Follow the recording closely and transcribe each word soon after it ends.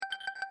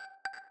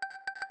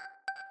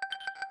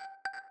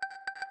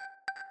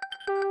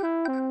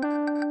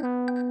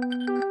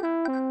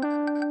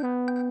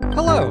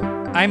Hello,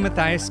 I'm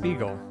Matthias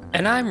Spiegel,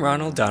 And I'm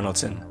Ronald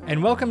Donaldson.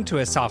 and welcome to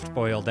a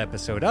soft-boiled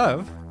episode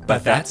of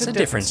But That's a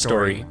Different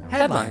Story,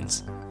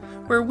 Headlines,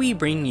 where we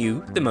bring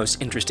you the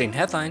most interesting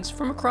headlines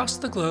from across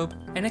the globe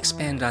and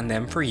expand on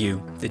them for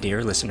you, the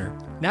dear listener.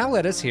 Now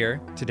let us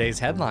hear today's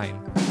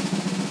headline.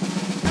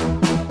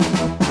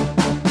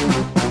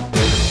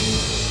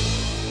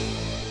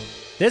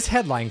 This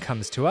headline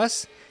comes to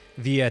us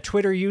via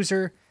Twitter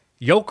user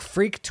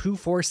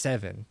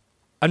YolkFreak247.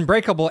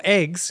 Unbreakable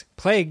eggs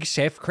plague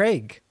Chef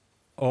Craig.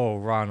 Oh,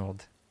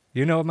 Ronald,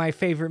 you know what my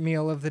favorite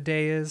meal of the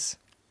day is?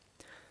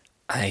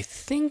 I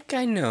think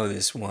I know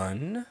this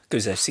one,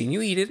 because I've seen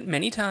you eat it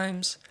many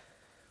times.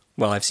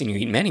 Well, I've seen you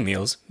eat many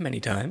meals many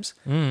times.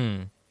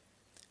 You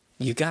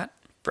got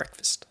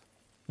breakfast.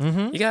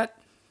 You got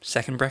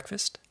second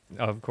breakfast.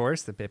 Of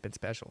course, the Pippin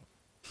Special.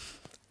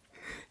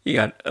 You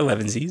got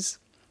 11sies.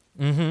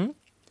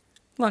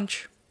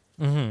 Lunch.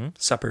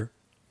 Supper.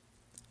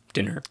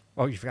 Dinner.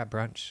 Oh, you forgot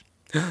brunch.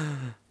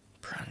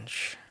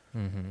 Brunch.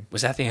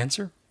 Was that the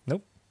answer?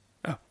 Nope.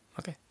 Oh,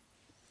 okay.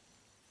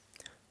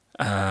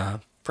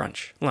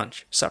 Brunch,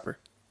 lunch, supper,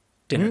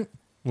 dinner.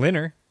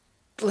 Dinner.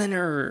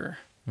 Dinner.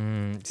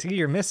 See,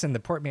 you're missing the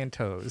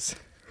portmanteaus.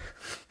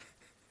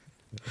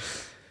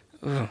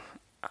 I'm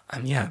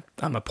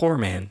a poor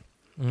man.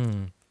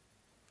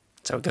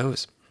 That's how it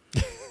goes.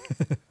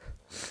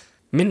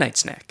 Midnight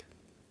snack.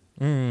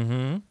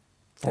 That's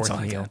Fourth all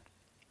I meal. got.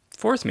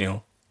 Fourth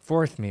meal.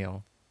 Fourth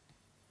meal.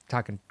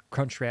 Talking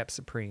Crunchwrap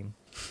Supreme.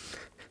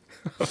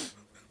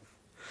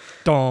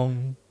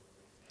 Dong.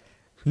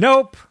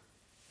 Nope.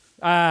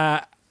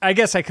 I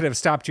guess I could have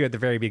stopped you at the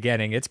very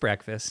beginning. It's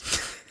breakfast.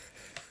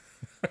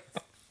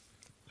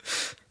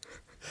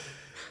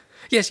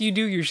 Yes, you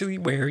do usually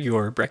wear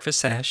your breakfast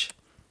sash.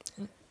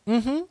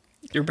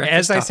 Your breakfast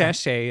As I top hat.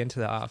 sashay into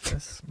the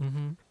office.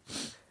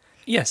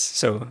 Yes,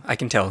 so I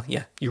can tell.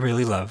 Yeah, you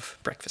really love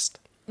breakfast.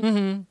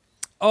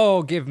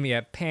 Oh, give me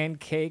a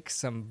pancake,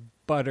 some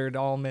buttered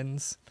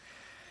almonds.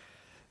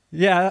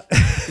 Yeah.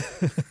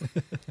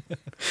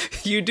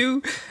 You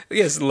do.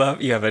 Yes,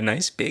 love. You have a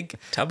nice big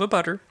tub of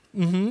butter.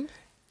 A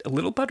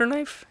little butter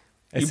knife.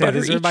 I You said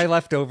butter these are each. my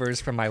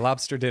leftovers from my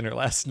lobster dinner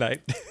last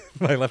night.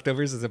 My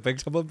leftovers is a big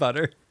tub of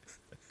butter.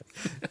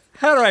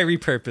 How do I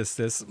repurpose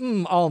this?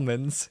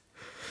 Almonds.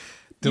 You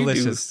do.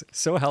 Delicious.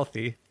 So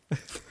healthy.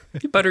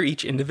 You butter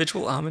each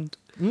individual almond.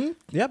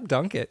 Yep,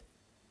 dunk it.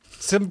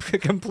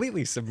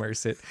 Completely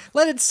submerse it.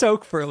 Let it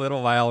soak for a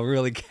little while,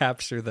 really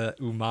capture the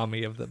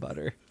umami of the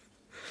butter.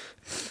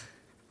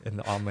 And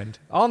the almond.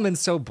 Almond's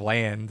so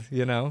bland,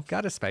 you know?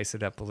 Gotta spice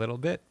it up a little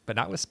bit, but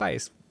not with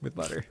spice, with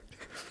butter.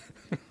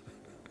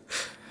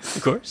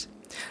 Of course.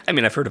 I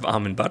mean, I've heard of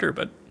almond butter,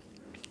 but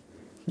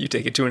you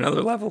take it to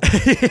another level.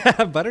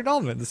 Yeah, buttered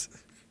almonds.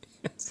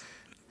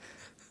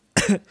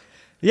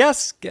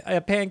 Yes,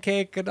 a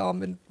pancake, an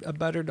almond, a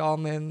buttered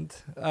almond,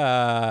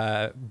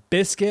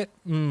 biscuit.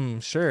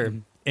 Sure.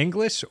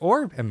 English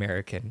or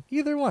American,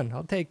 either one.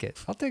 I'll take it.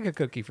 I'll take a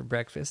cookie for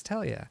breakfast.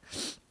 Hell yeah.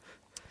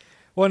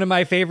 One of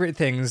my favorite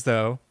things,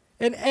 though,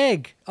 an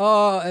egg.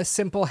 Oh, a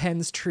simple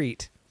hen's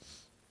treat.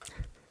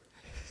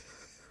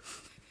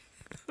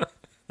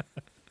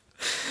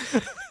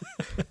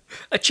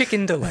 A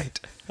chicken delight,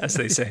 as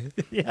they say.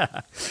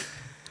 Yeah.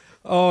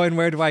 Oh, and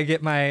where do I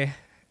get my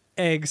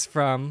eggs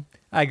from?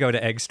 I go to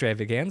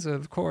Eggstravaganza,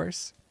 of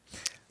course.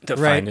 The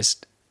Right.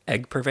 finest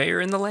egg purveyor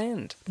in the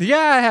land.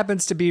 Yeah, it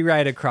happens to be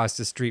right across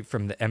the street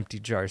from the Empty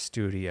Jar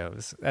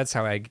Studios. That's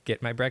how I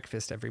get my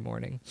breakfast every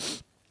morning.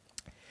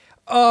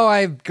 Oh,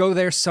 I go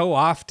there so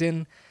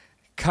often.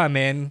 Come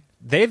in.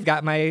 They've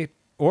got my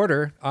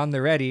order on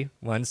the ready.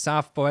 One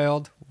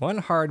soft-boiled, one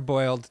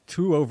hard-boiled,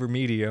 2 over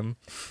medium.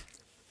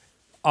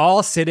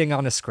 All sitting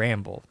on a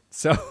scramble.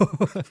 So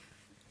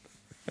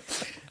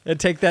I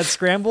take that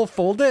scramble,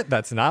 fold it.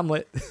 That's an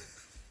omelet.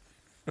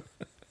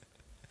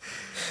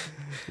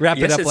 Wrap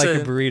Yes, it up it's like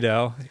a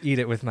burrito. Eat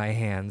it with my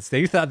hands.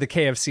 They thought the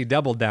KFC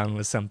double down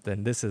was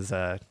something. This is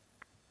a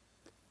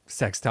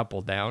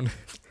sextuple down.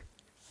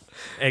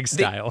 Egg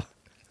style.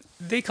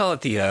 They call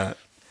it the,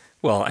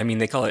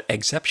 they call it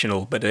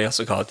exceptional, but they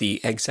also call it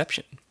the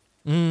exception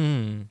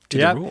to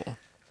Yep. the rule.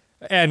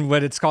 And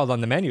what it's called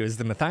on the menu is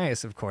the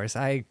Matthias, of course.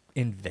 I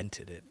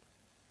invented it.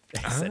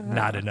 I said,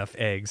 not enough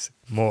eggs.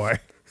 More.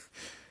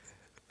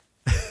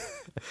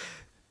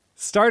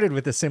 Started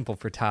with a simple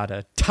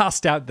frittata.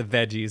 Tossed out the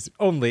veggies.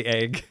 Only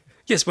egg.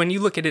 Yes, when you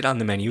look at it on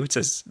the menu, it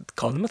says,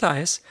 call the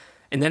Matthias,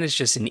 and then it's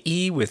just an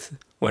E with,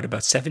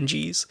 about 7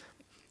 Gs?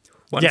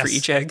 One for Yes.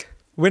 each egg?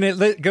 When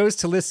it goes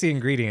to list the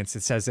ingredients,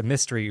 it says a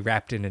mystery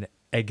wrapped in an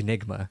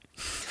enigma.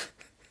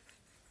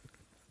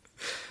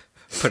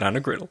 Put on a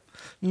griddle.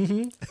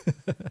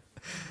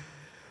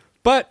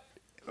 But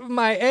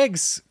my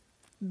eggs,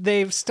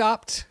 they've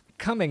stopped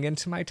coming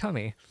into my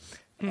tummy.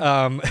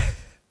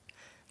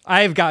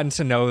 I've gotten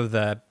to know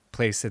the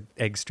place at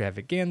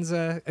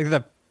Eggstravaganza,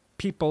 the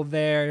people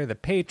there, the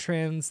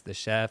patrons, the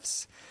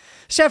chefs.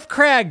 Chef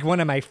Craig, one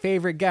of my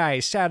favorite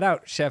guys. Shout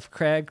out, Chef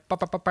Craig.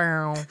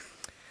 Ba-ba-ba-bow.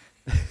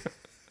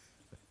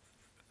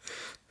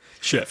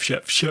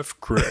 Chef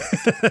Craig.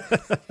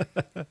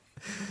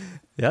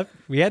 Yep,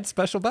 we had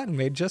special button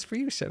made just for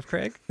you, Chef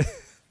Craig.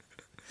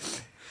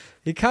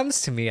 He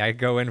comes to me. I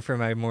go in for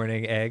my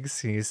morning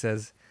eggs. And he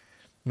says,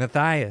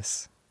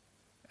 Matthias,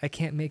 I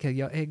can't make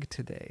a egg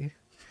today.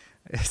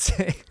 I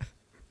say,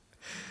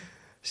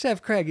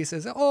 Chef Craig, he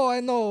says, oh,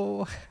 I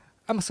know.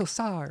 I'm so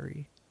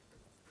sorry.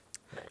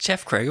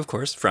 Chef Craig, of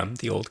course, from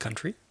the old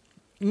country.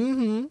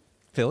 Mm-hmm.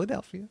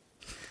 Philadelphia.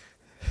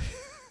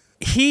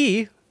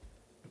 He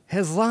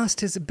has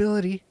lost his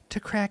ability to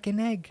crack an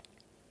egg.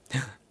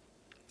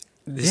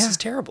 This is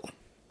terrible.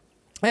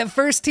 At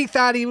first, he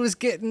thought he was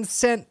getting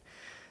sent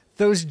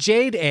those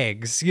jade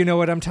eggs. You know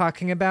what I'm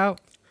talking about?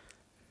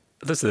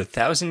 Those are the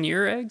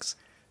 1,000-year eggs?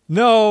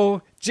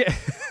 No.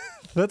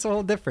 That's a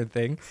whole different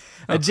thing.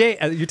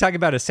 You're talking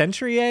about a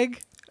century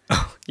egg?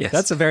 Oh, yes.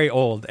 That's a very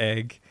old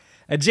egg.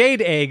 A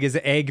jade egg is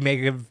an egg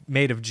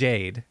made of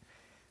jade.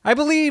 I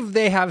believe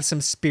they have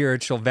some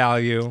spiritual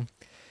value.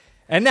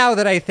 And now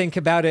that I think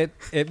about it,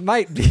 it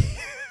might be...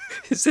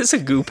 Is this a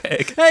goop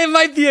egg? It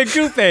might be a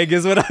goop egg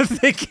is what I'm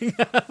thinking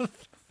of.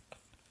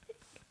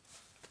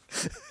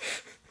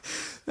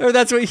 Or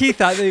that's what he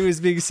thought that he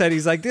was being said.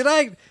 He's like, did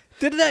I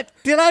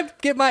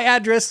get my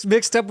address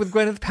mixed up with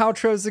Gwyneth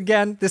Paltrow's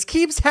again? This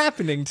keeps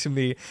happening to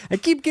me. I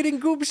keep getting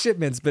goop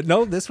shipments, but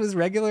no, this was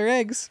regular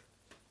eggs.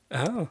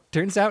 Oh.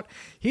 Turns out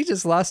he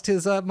just lost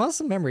his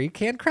muscle memory. He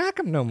can't crack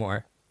them no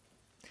more.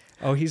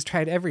 Oh, he's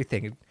tried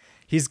everything.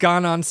 He's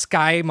gone on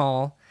Sky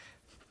Mall,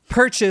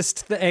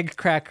 purchased the egg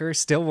cracker,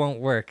 still won't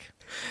work.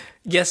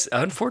 Yes,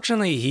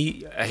 unfortunately,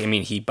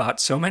 he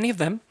bought so many of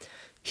them.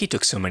 He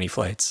took so many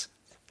flights.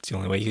 It's the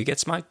only way you could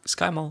get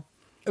Sky Mall.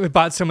 We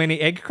bought so many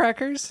egg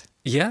crackers?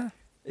 Yeah.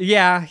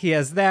 Yeah, he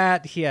has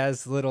that. He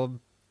has little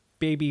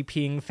baby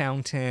peeing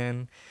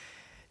fountain.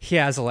 He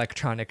has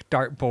electronic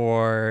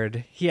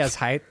dartboard. He has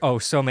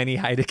so many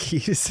Haida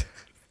keys.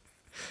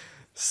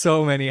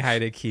 So many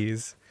Haida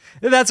keys.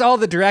 That's all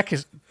the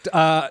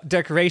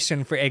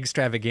decoration for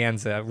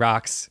Eggstravaganza.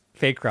 Rocks,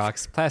 fake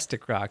rocks,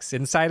 plastic rocks.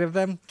 Inside of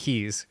them,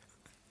 keys.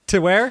 To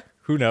where?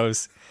 Who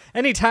knows?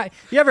 Anytime.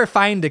 You ever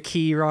find a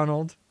key,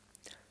 Ronald?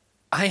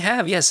 I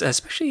have, yes,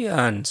 especially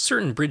on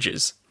certain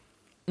bridges.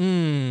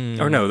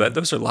 Or no,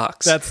 those are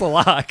locks. That's the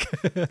lock.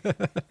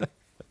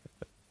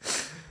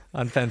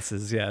 On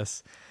fences,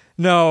 yes.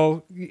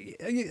 No,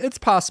 it's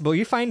possible.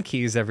 You find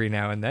keys every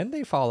now and then.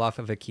 They fall off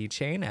of a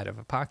keychain out of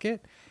a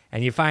pocket.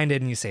 And you find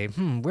it and you say,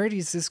 where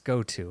does this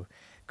go to?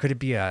 Could it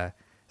be a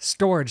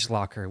storage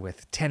locker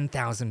with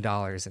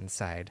 $10,000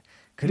 inside?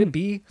 Could it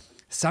be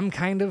some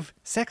kind of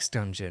sex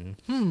dungeon?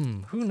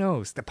 Who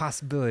knows? The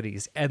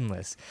possibilities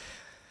endless.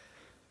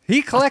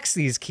 He collects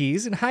these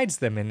keys and hides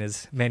them in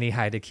his many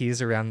Haida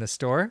keys around the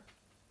store,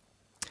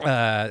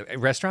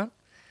 restaurant.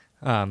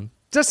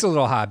 Just a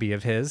little hobby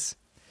of his.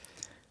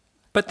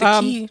 But the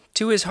key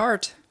to his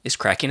heart is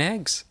cracking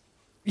eggs.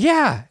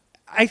 Yeah,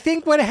 I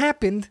think what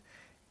happened,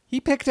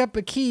 he picked up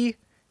a key,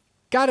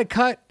 got a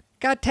cut,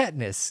 got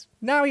tetanus.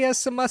 Now he has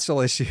some muscle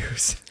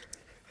issues.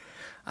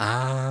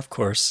 Ah, of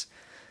course.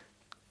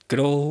 Good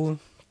old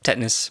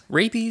tetanus.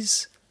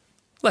 Rabies,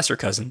 lesser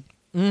cousin.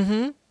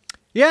 Mm-hmm.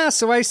 Yeah,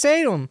 so I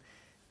say to him,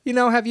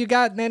 have you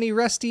gotten any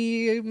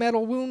rusty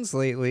metal wounds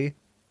lately?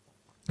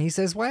 He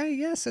says, why,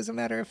 yes, as a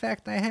matter of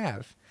fact, I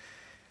have.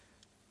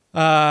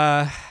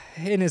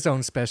 In his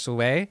own special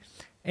way.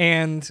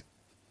 And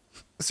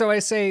so I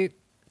say,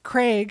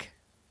 Craig,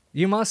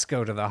 you must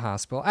go to the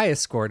hospital. I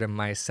escort him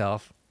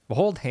myself.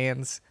 Hold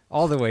hands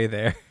all the way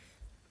there.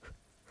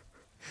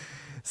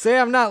 Say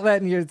I'm not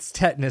letting your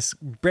tetanus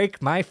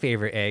break my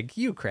favorite egg.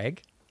 You,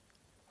 Craig.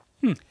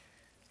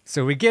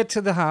 So we get to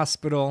the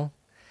hospital.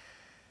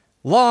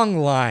 Long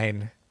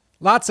line.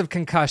 Lots of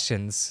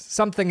concussions.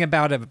 Something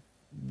about a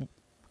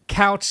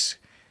couch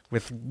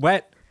with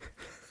wet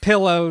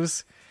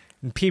pillows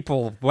and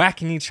people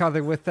whacking each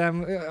other with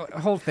them.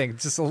 Whole thing.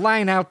 Just a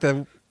line out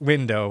the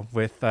window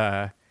with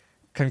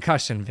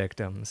concussion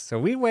victims. So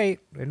we wait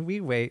and we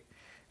wait.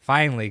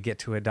 Finally get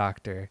to a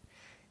doctor.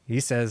 He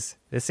says,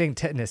 this ain't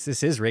tetanus,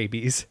 this is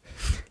rabies.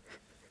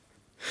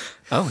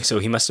 Oh, so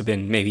he must have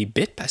been maybe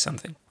bit by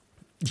something.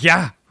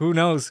 Yeah, who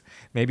knows?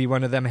 Maybe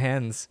one of them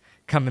hens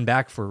coming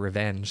back for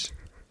revenge.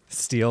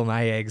 Steal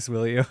my eggs,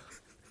 will you?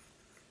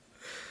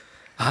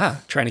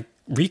 Trying to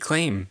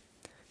reclaim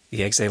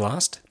the eggs they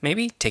lost.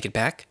 Maybe take it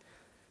back.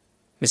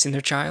 Missing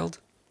their child.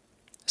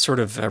 Sort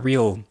of a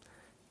real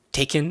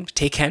take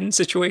hen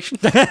situation.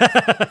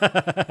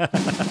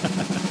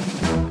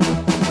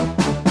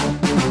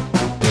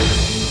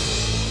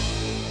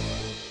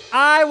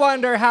 I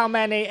wonder how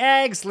many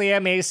eggs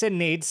Liam Mason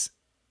needs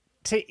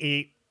to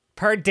eat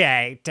per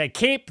day to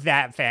keep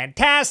that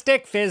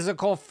fantastic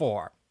physical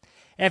form.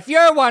 If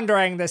you're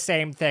wondering the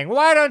same thing,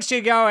 why don't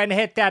you go and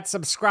hit that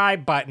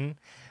subscribe button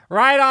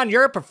right on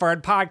your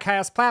preferred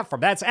podcast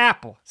platform? That's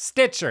Apple,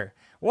 Stitcher,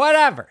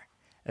 whatever.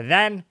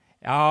 Then,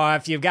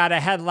 if you've got a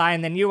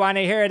headline and you want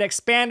to hear it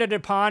expanded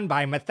upon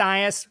by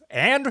Matthias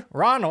and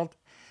Ronald,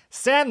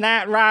 send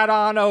that right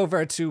on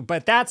over to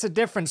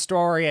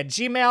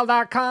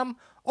butthat'sadifferentstory@gmail.com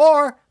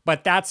or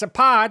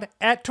butthat'sapod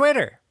at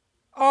Twitter.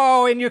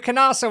 Oh, and you can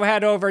also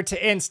head over to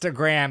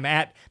Instagram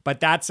at But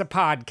That's a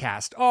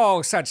Podcast.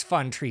 Oh, such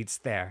fun treats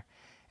there.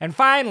 And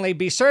finally,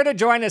 be sure to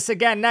join us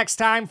again next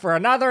time for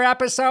another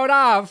episode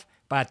of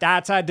But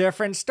That's a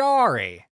Different Story.